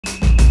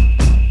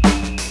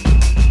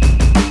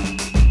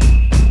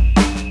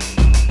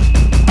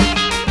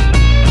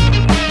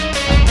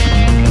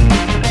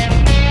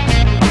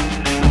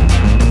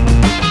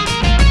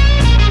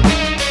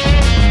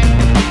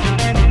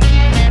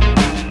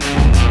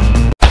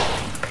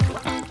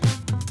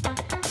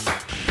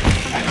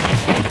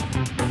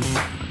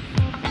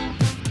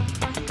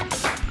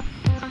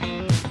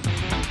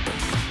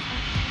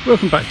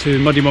Welcome back to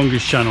Muddy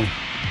Mongoose channel.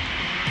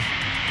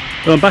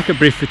 Well, I'm back at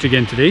Braefoot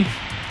again today.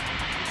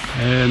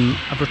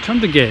 I've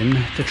returned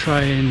again to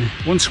try and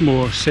once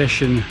more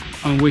session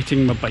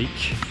unweighting my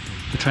bike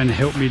to try and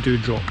help me do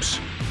drops.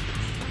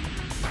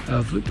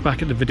 I've looked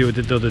back at the video I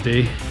did the other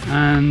day,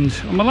 and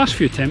on my last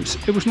few attempts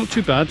it was not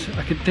too bad.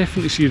 I could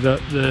definitely see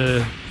that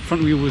the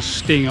front wheel was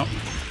staying up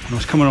and I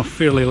was coming off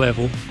fairly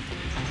level,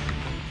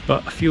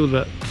 but I feel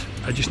that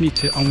I just need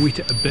to unweight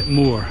it a bit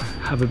more,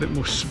 have a bit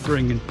more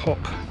spring and pop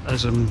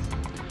as I'm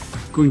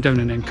going down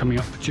and then coming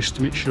up, just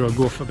to make sure I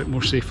go off a bit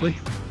more safely,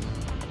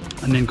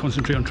 and then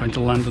concentrate on trying to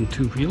land on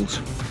two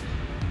wheels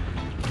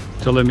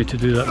to allow me to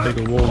do that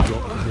bigger wall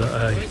drop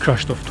that I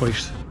crashed off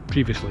twice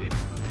previously.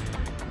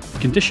 The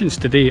conditions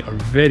today are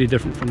very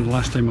different from the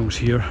last time I was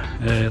here.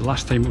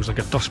 Last time it was like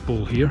a dust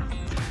bowl here,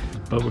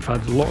 but we've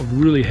had a lot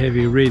of really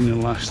heavy rain in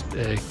the last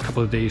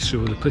couple of days,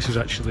 so the place is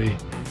actually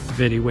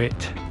very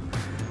wet.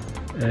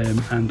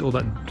 And all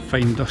that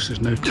fine dust is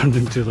now turned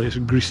into like this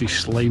greasy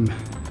slime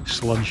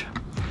sludge,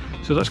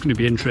 so that's going to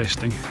be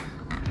interesting.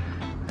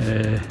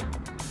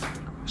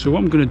 So what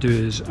I'm going to do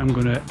is I'm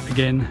going to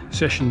again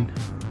session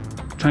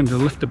trying to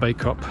lift the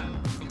bike up,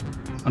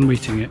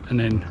 unweighting it and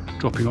then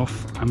dropping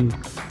off. I'm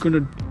going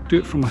to do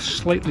it from a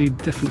slightly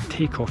different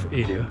takeoff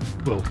area.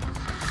 Well,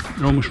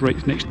 they're almost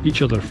right next to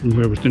each other from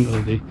where I was doing it the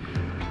other day.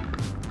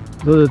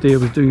 The other day I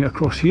was doing it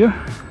across here,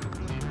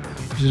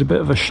 which is a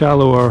bit of a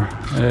shallower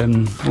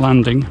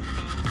landing,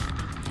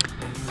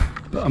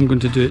 but I'm going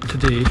to do it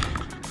today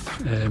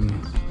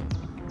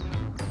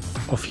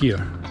off here,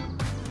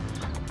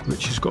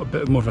 which has got a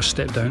bit more of a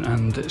step down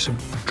and it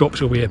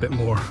drops away a bit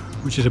more,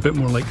 which is a bit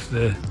more like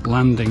the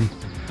landing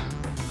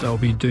that I'll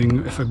be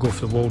doing if I go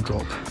for the wall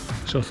drop.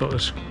 So I thought it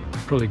was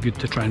probably good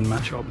to try and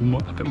match up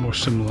a bit more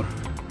similar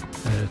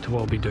to what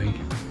I'll be doing.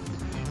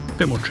 A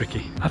bit more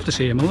tricky. I have to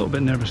say I'm a little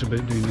bit nervous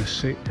about doing this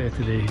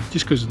today,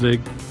 just because the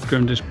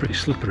ground is pretty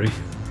slippery,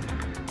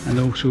 and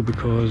also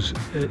because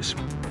it's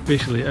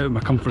basically out of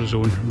my comfort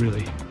zone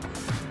really.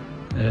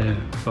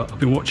 But I've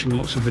been watching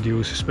lots of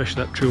videos,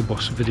 especially that Trail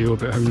Boss video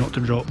about how not to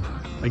drop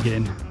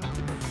again,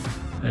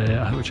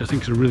 which I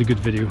think is a really good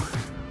video.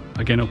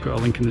 Again, I'll put a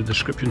link in the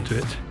description to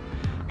it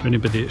for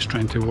anybody that's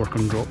trying to work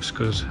on drops,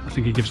 because I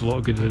think he gives a lot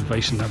of good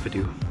advice in that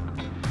video.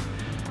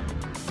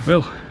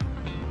 Well,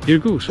 here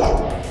goes.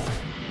 A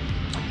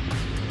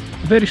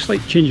very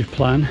slight change of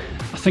plan.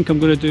 I think I'm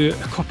going to do it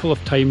a couple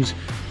of times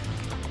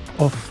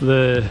off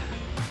the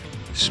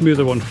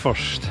smoother one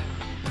first,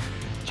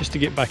 just to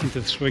get back into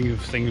the swing of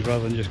things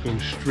rather than just going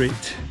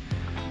straight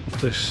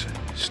off this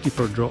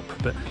steeper drop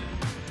bit.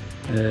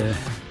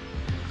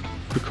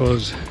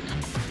 Because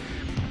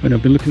when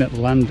I've been looking at the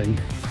landing,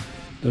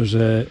 there's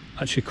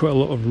actually quite a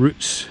lot of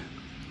roots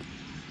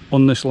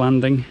on this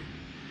landing,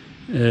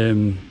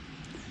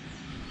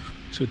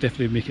 so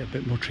definitely make it a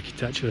bit more tricky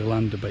to actually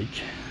land the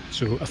bike.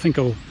 So I think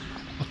I'll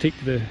take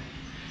the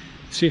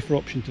safer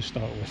option to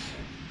start with,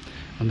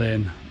 and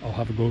then I'll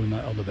have a go in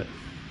that other bit.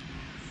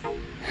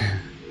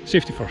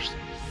 Safety first.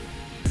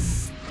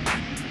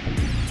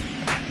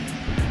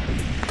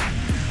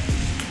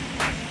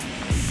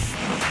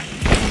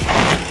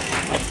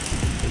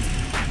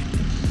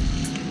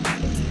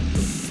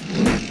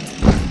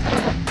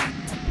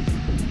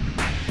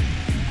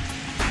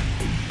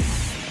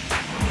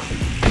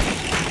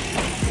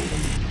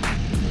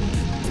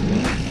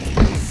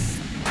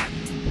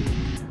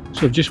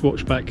 So I've just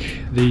watched back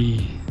the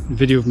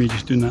video of me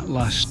just doing that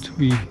last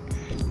wee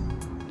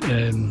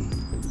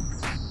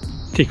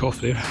take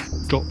off there,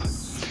 drop,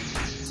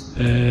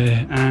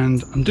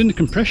 and I'm doing the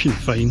compression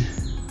fine,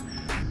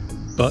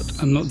 but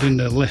I'm not doing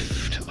the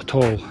lift at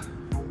all.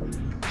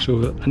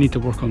 So I need to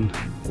work on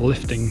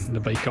lifting the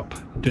bike up,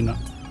 doing that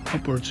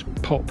upwards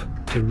pop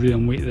to really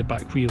unweight the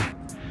back wheel,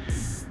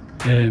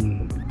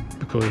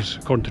 because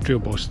according to Trail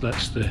Boss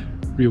that's the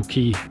real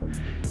key,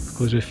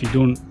 because if you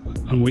don't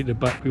unweight the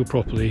back wheel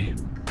properly,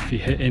 if you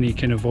hit any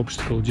kind of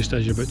obstacle just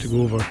as you're about to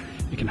go over,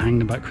 you can hang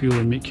the back wheel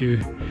and make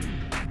you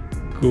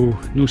go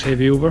nose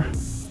heavy over,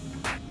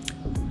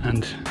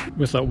 and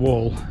with that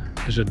wall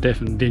there's a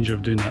definite danger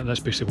of doing that. That's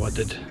basically what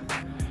I did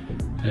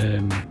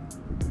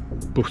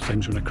both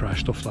times when I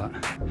crashed off that,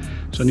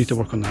 so I need to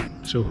work on that.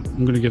 So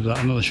I'm going to give that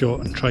another shot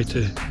and try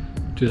to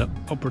do that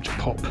upwards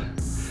pop.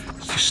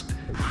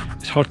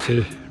 It's hard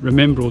to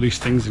remember all these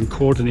things and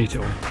coordinate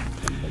it all.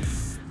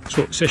 That's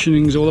what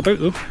sessioning is all about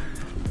though,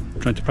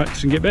 trying to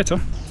practice and get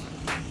better.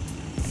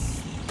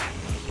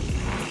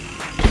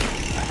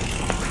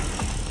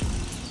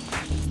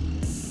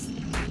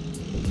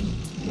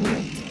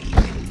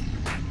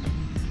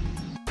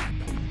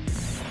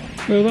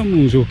 Well, that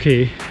one was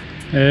okay,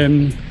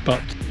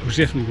 but I was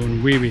definitely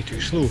going way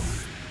too slow.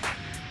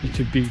 I need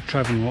to be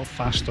travelling a lot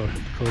faster,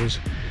 because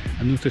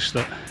I noticed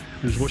that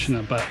when I was watching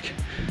that back,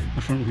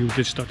 my front wheel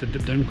did start to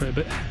dip down quite a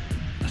bit.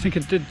 I think I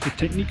did the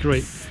technique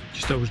right,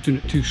 just that I was doing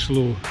it too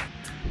slow.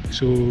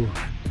 So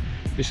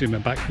basically my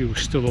back wheel was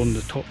still on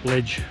the top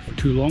ledge for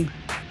too long.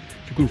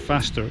 If you're going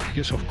faster, it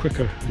gets off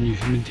quicker and you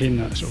maintain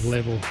that sort of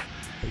level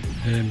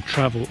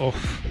travel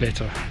off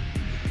better.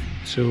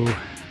 So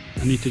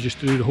I need to just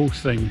do the whole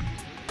thing.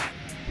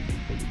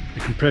 The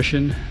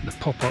compression, the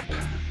pop-up,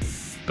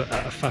 but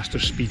at a faster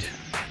speed.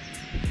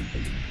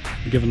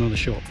 Give another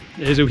shot.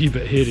 It is a wee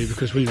bit hairy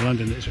because when you're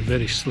landing it's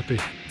very slippy.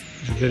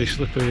 It's very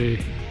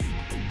slippery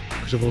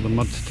because of all the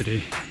mud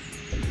today.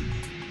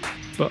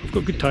 But I've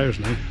got good tyres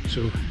now,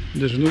 so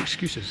there's no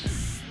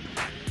excuses.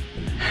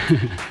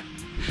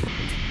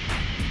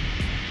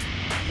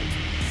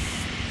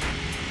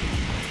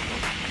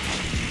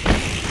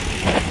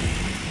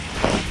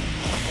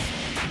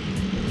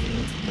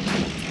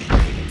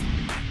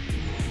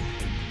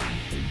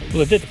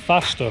 Well, I did it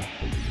faster.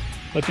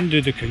 I didn't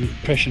do the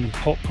compression and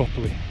pop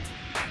properly.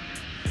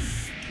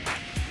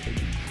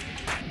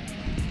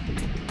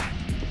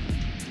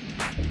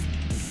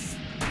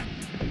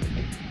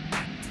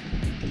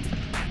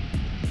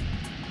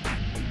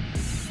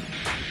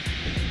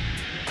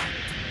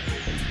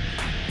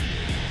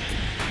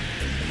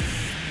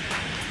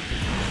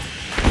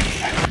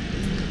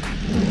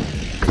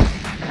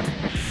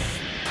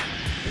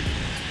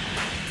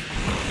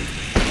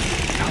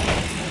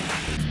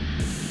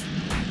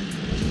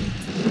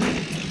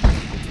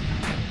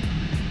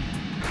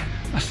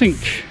 I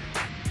think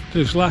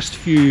those last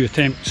few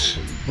attempts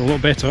were a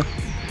lot better.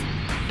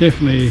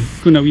 Definitely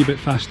going a wee bit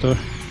faster,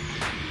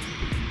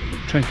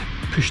 trying to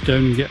push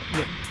down and get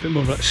a bit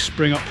more of that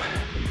spring up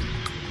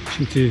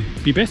seemed to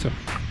be better.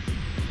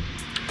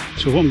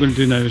 So what I'm going to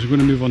do now is I'm going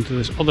to move on to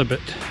this other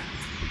bit,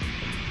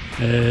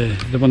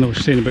 the one I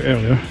was saying about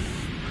earlier,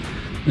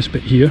 this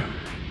bit here.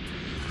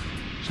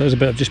 So there's a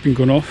bit I've just been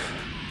going off.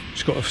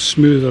 It's got a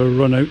smoother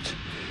run out.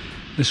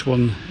 This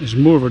one is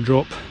more of a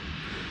drop,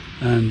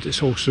 and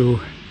it's also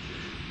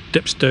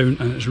dips down,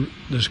 and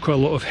there's quite a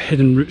lot of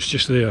hidden roots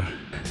just there.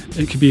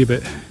 It could be a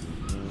bit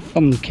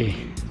funky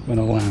when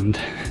I land.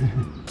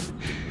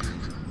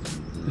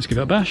 Let's give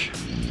it a bash.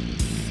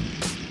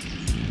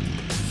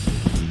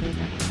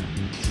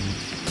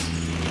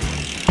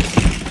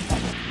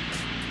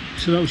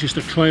 So that was just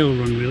a trial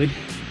run really,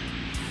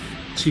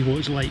 see what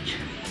it's like.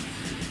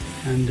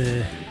 And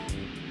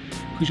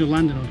because you're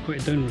landing on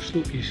quite a downward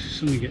slope, you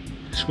suddenly get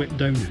swept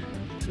down,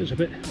 so it's a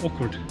bit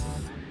awkward.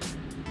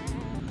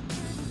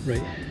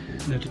 Right,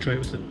 now to try it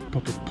with the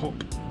proper pop,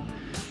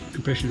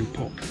 compression and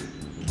pop.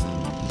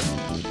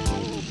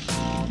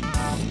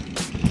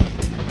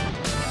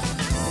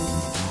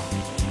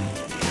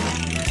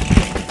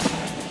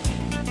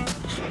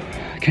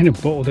 I kind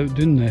of bottled out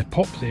doing the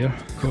pop there,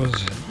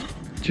 because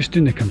just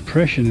doing the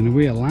compression and the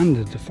way I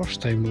landed the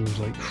first time, it was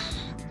like,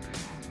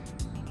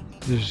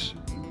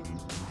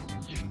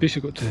 you've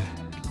basically got to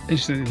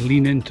instantly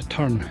lean in to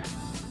turn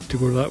to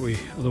go that way,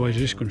 otherwise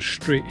you're just going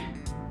straight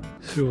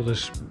through all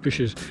these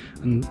bushes.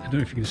 And I don't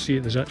know if you can see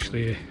it, there's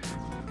actually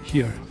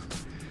here,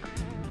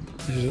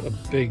 this is a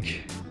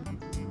big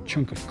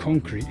chunk of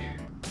concrete,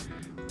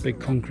 big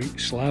concrete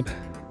slab.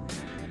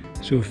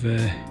 So if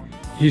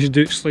you just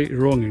do it slightly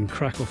wrong and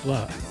crack off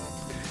that,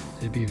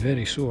 it'd be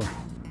very sore.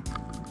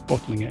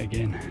 Bottling it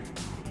again.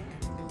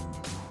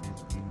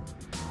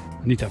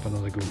 I need to have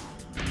another go.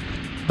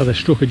 By the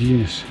stroke of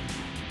genius.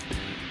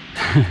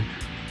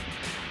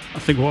 I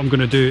think what I'm going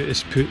to do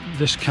is put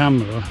this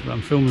camera that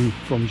I'm filming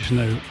from just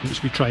now on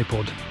its wee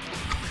tripod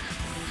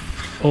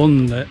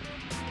on the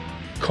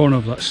corner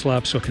of that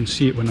slab so I can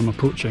see it when I'm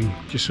approaching,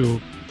 just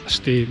so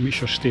I make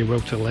sure I stay well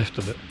to the left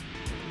of it,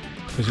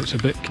 because it's a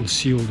bit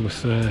concealed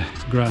with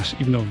grass,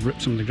 even though I've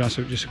ripped some of the grass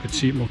out just so I could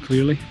see it more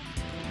clearly.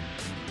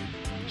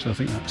 So I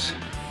think that's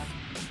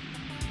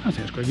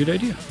quite a good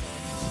idea. A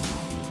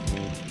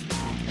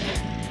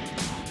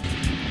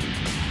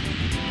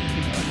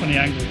funny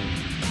angle.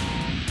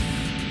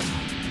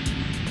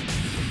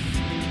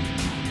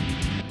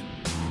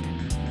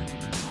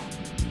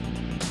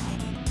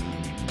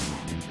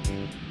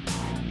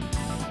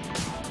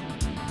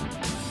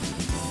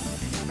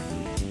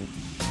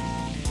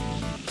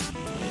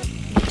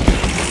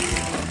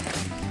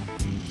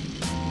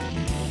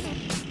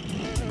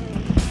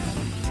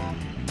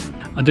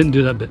 I didn't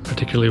do that bit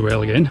particularly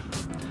well again.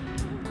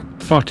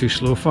 Far too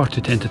slow, far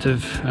too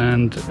tentative,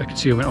 and I could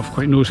see I went off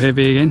quite nose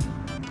heavy again.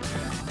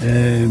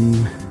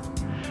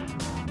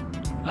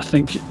 I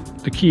think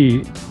the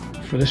key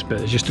for this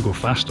bit is just to go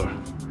faster,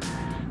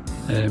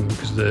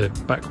 because the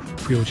back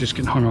wheel is just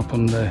getting hung up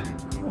on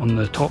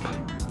the top,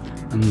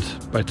 and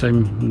by the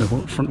time the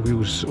front wheel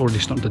was already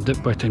starting to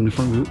dip, by the time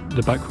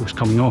the back wheel was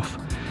coming off.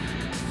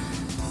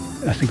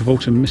 I think I've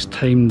also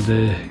mistimed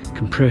the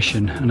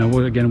compression, and I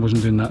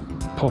wasn't doing that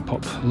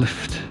pop-up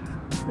lift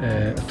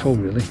at all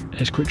really.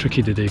 It's quite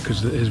tricky today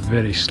because it is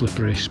very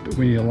slippery, but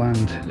when you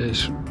land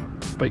it's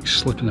like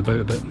slipping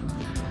about a bit,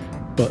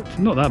 but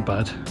not that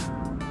bad.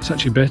 It's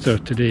actually better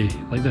today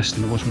like this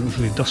than it was when it was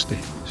really dusty.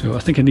 So I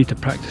think I need to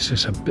practice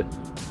this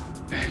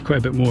quite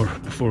a bit more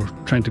before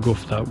trying to go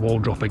for that wall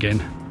drop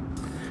again.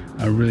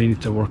 I really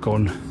need to work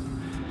on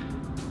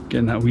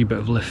getting that wee bit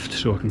of lift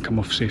so I can come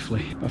off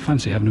safely. But I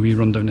fancy having a wee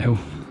run down the hill,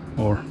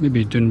 or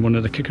maybe doing one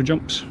of the kicker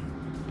jumps.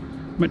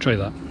 Might try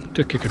that.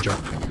 Do a kicker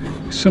jump.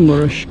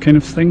 Similar-ish kind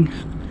of thing.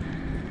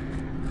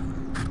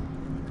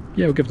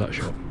 Yeah, we'll give that a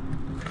shot.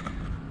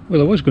 Well,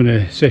 I was going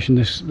to session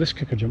this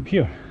kicker jump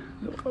here,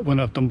 one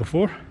I've done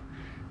before,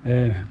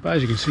 but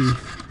as you can see,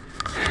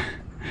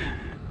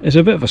 it's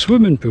a bit of a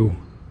swimming pool.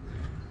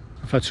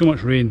 I've had so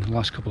much rain the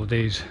last couple of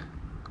days,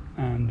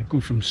 and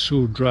going from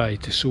so dry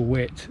to so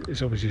wet,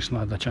 it's obviously just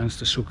not had a chance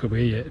to soak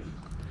away yet.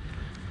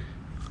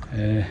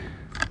 Yeah,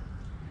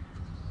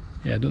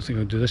 I don't think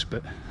I'll do this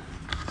bit.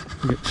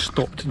 I'll get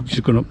stopped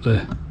just going up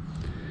the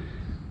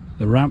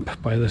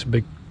ramp by this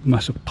big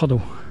massive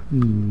puddle. I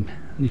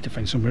need to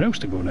find somewhere else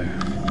to go now.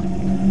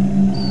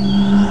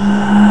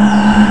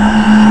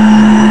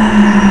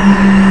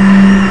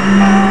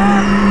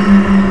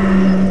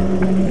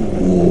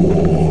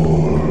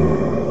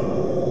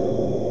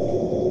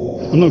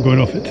 I'm not going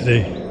off it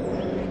today.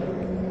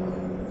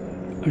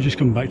 I've just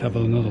come back to have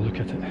another look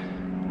at it.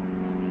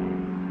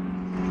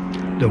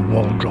 The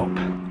wall drop.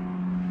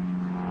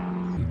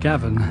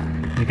 Gavin,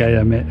 the guy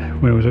I met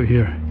when I was out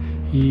here,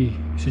 he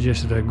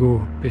suggested I go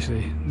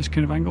basically this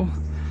kind of angle.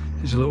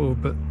 It's a little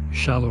bit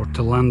shallower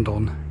to land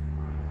on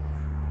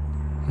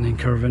and then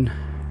curve in.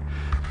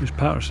 There's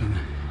Patterson,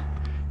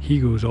 he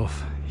goes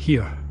off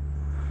here,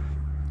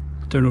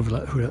 down over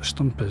where that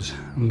stump is,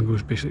 and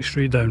goes basically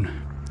straight down.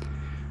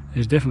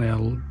 There's definitely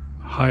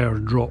a higher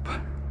drop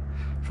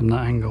from that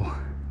angle,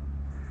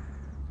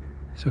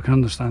 so I can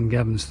understand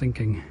Gavin's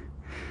thinking.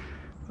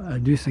 But I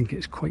do think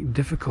it's quite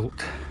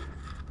difficult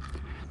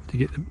to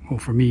get, well,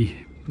 for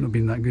me, not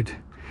being that good,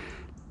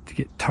 to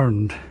get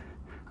turned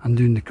and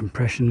doing the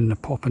compression and the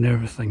pop and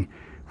everything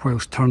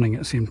whilst turning at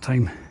the same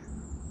time.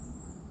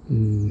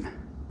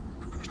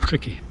 It's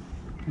tricky.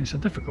 It's a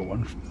difficult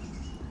one.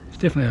 It's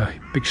definitely a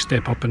big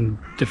step up in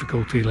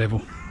difficulty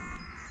level.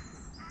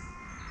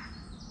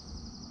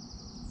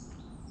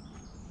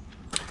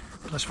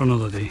 But that's for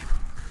another day.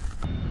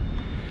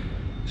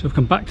 So I've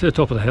come back to the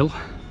top of the hill.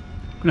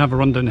 I'm going to have a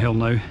run down the hill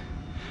now.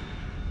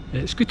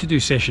 It's good to do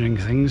sessioning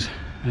things.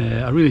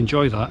 I really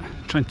enjoy that,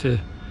 trying to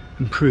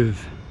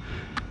improve.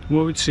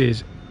 What I would say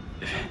is,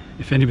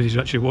 if anybody's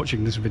actually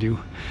watching this video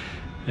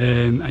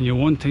and you're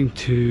wanting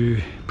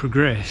to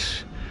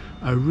progress,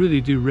 I really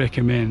do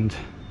recommend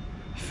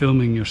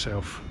filming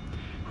yourself.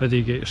 Whether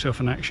you get yourself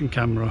an action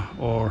camera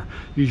or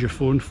use your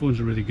phone. Phones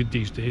are really good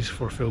these days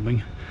for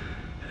filming,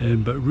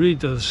 but it really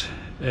does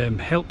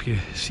help you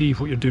see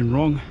what you're doing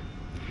wrong.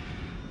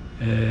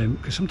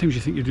 Because sometimes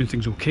you think you're doing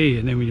things okay,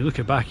 and then when you look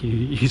at back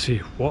you say,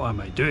 what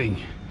am I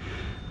doing?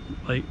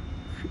 Like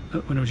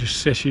when I was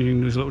just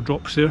sessioning those little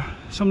drops there,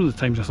 some of the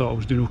times I thought I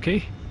was doing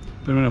okay,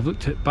 but when I've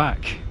looked at it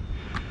back,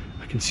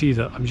 I can see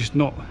that I'm just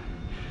not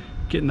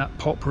getting that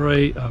pop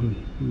right.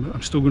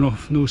 I'm still going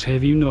off nose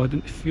heavy, even though I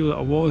didn't feel that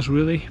I was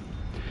really.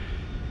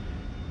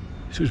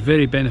 So it's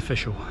very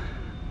beneficial,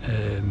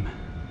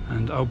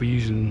 and I'll be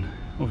using,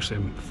 obviously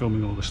I'm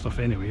filming all this stuff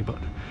anyway, but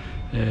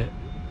it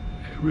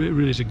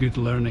really is a good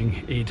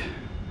learning aid.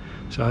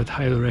 So I'd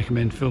highly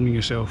recommend filming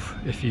yourself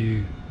if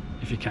you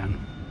can.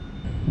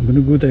 I'm going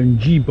to go down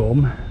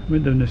G-bomb. I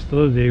went down this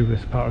the other day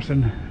with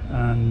Patterson,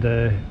 and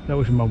that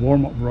was my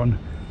warm-up run.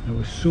 It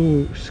was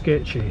so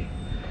sketchy.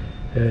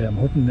 I'm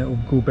hoping that will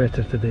go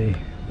better today,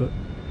 but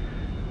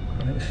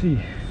let's see.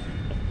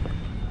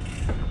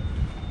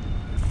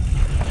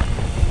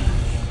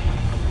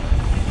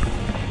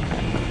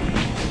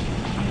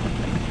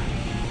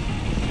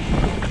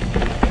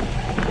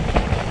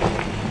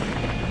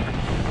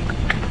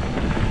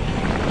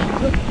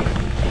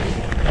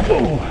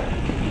 Whoa!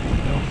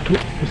 To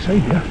the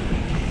side there.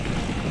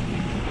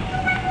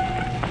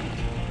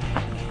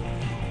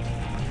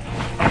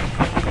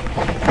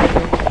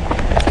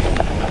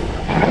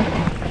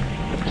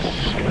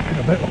 Slipping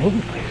about all over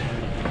the place.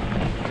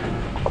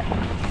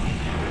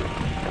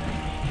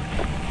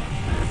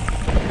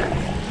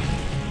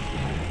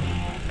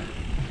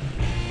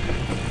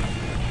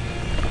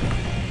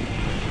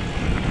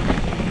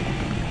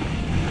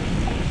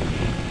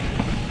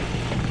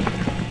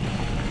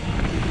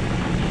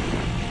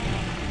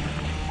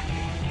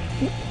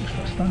 What's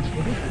that stance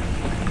for it?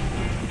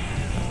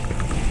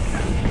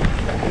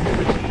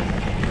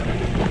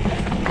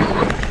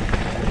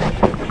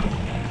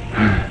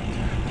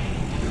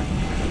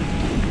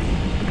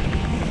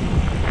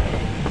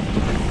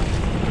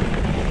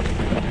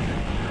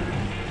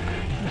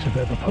 That's a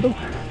bit of a puddle.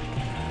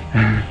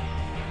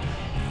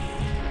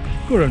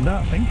 Go around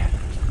that thing.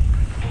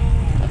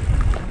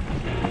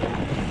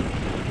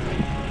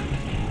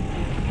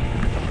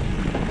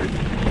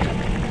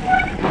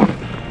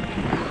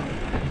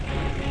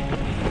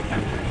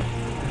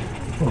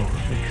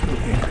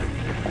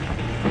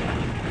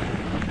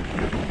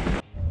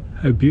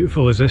 How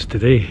beautiful is this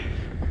today?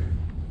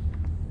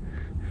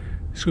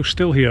 So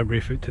still here at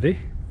Braefoot today.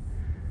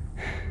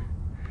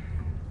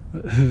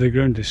 The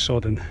ground is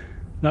sodden.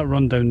 That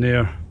run down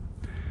there,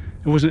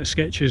 it wasn't as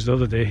sketchy as the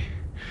other day,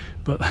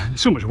 but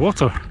so much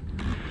water.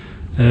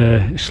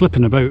 It's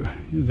slipping about.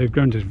 The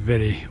ground is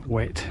very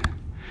wet.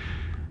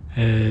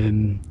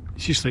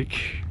 It's just like,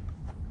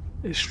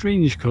 it's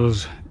strange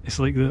because it's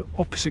like the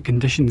opposite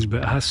conditions,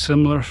 but it has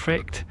similar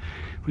effect.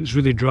 When it's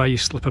really dry you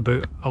slip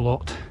about a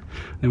lot,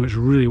 and when it's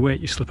really wet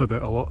you slip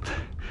about a lot.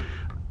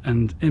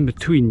 and in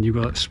between you've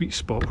got that sweet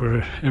spot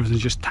where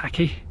everything's just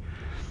tacky.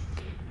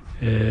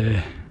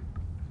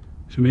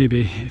 So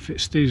maybe if it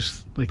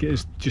stays like it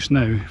is just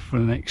now for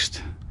the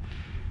next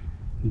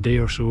day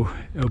or so,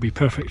 it'll be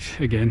perfect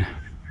again.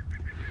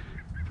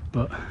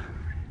 But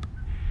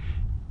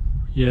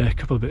yeah, a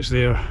couple of bits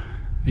there,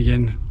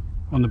 again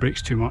on the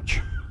brakes too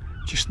much,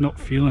 just not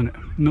feeling it.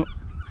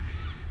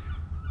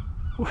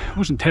 It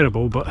wasn't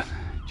terrible, but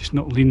just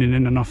not leaning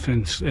in enough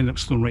and ended up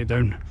slowing right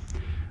down.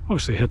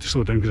 Obviously I had to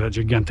slow down because that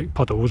gigantic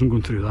puddle, I wasn't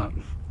going through that.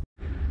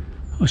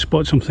 I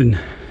spotted something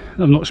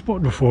I've not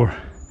spotted before.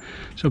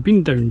 So I've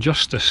been down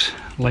Justice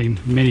line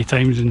many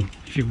times, and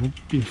if you've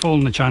been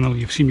following the channel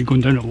you've seen me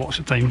going down it lots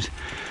of times,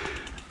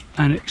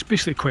 and it's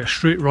basically quite a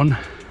straight run,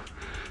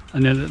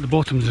 and then at the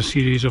bottom is a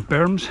series of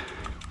berms.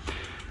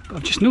 But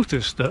I've just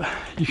noticed that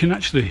you can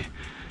actually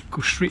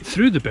go straight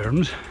through the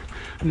berms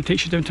and it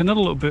takes you down to another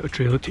little bit of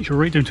trail. It takes you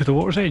right down to the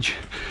water's edge.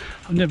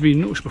 I've never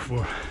even noticed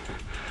before,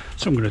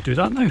 so I'm going to do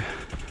that now.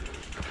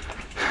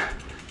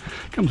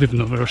 Can't believe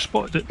I've never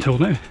spotted it till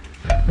now.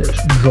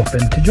 Let's drop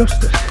into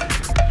Justice.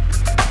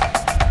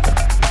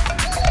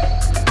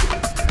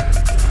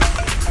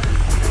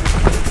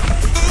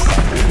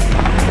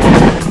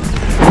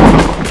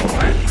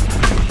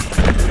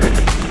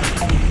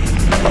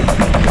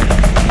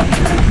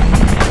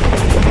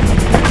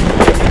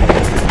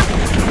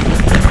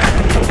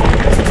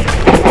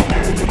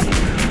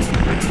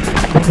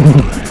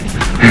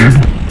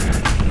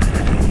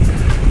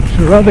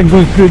 So rather than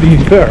going through these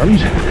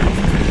berms,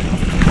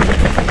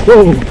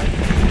 whoa,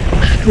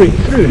 straight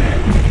through.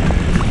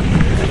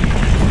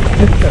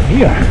 Just down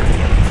here.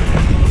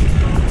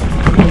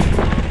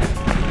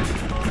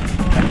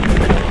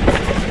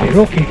 Very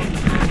rocky,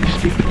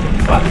 steep.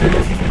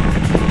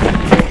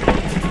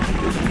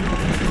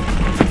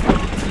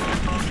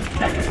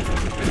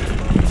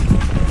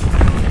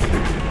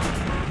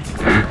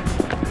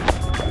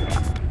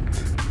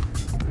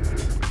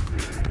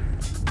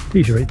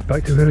 These are right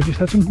back to where I just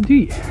had something to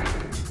eat.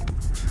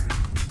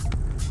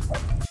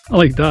 I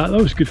like that, that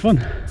was good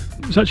fun.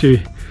 It's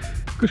actually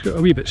just got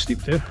a wee bit steep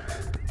there.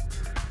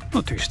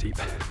 Not too steep.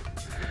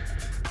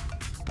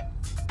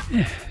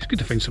 Yeah, it's good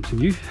to find something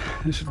new.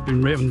 This has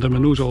been right under my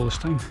nose all this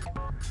time.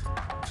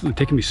 It's only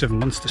taken me 7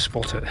 months to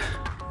spot it.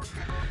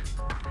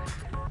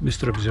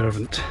 Mr.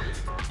 Observant.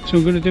 So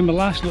I'm going to do my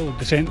last little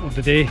descent of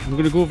the day. I'm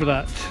going to go over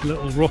that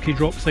little rocky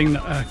drop thing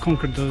that I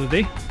conquered the other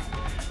day.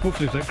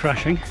 Hopefully without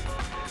crashing.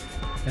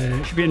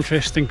 It should be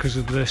interesting because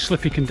of the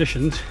slippy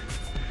conditions.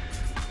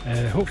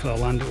 Hopefully I'll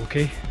land it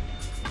okay.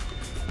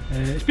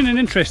 It's been an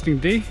interesting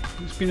day.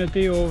 It's been a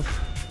day of,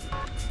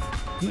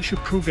 I'm not sure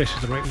progress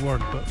is the right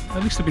word, but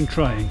at least I've been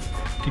trying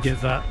to get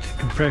that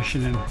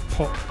compression and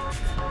pop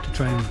to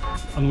try and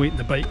unweight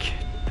the bike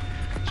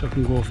so I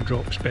can go off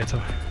drops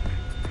better.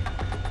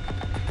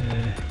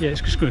 Yeah,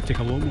 it's just going to take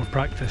a lot more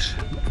practice,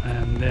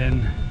 and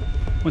then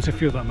once I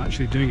feel that I'm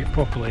actually doing it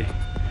properly,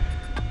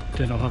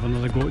 then I'll have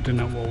another go at doing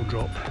that wall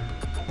drop.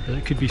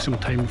 It could be some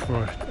time before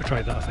I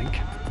try that, I think.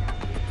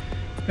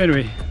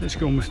 Anyway, let's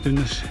go on with doing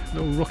this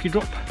little rocky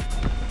drop.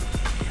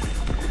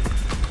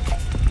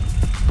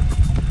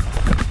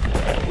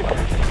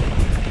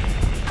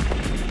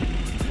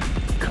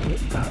 Clip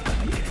that, I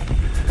think.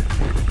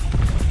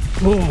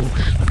 Whoa,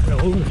 slip it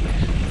all over the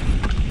place.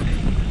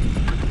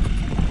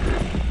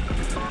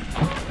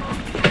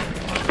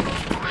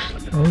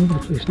 Slip it all over the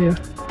place there.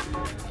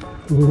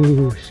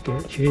 Oh,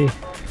 sketchy.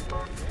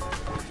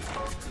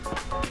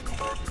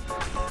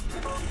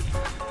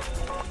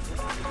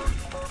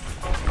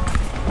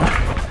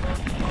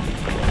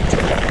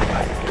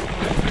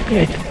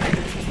 Yeah,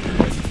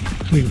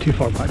 it's leaving too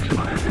far back, so.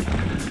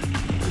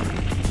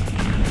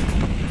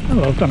 Oh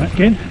well, I've done it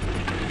again.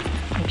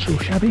 Not so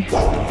shabby.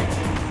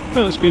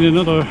 Well, it's been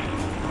another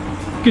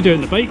good day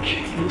on the bike.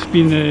 It's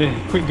been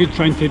quite good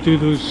trying to do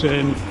those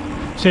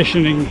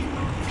sessioning,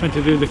 trying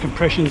to do the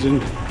compressions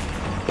and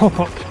pop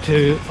up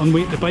to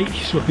unweight the bike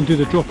so I can do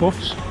the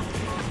drop-offs.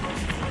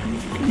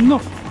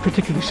 Not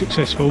particularly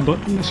successful,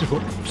 but this is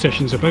what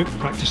session's about,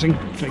 practicing,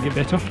 trying to get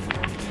better.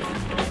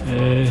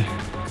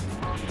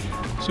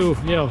 So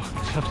yeah, I'll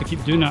have to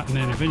keep doing that, and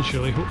then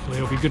eventually, hopefully,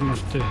 I'll be good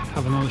enough to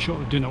have another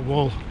shot of doing that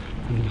wall,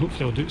 and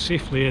hopefully I'll do it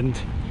safely and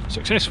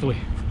successfully.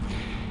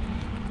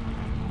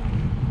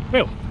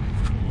 Well,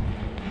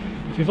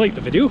 if you've liked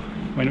the video,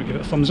 why not give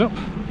it a thumbs up?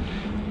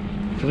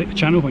 If you like the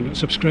channel, why not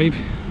subscribe?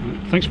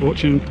 Thanks for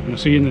watching, and I'll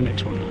see you in the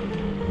next one.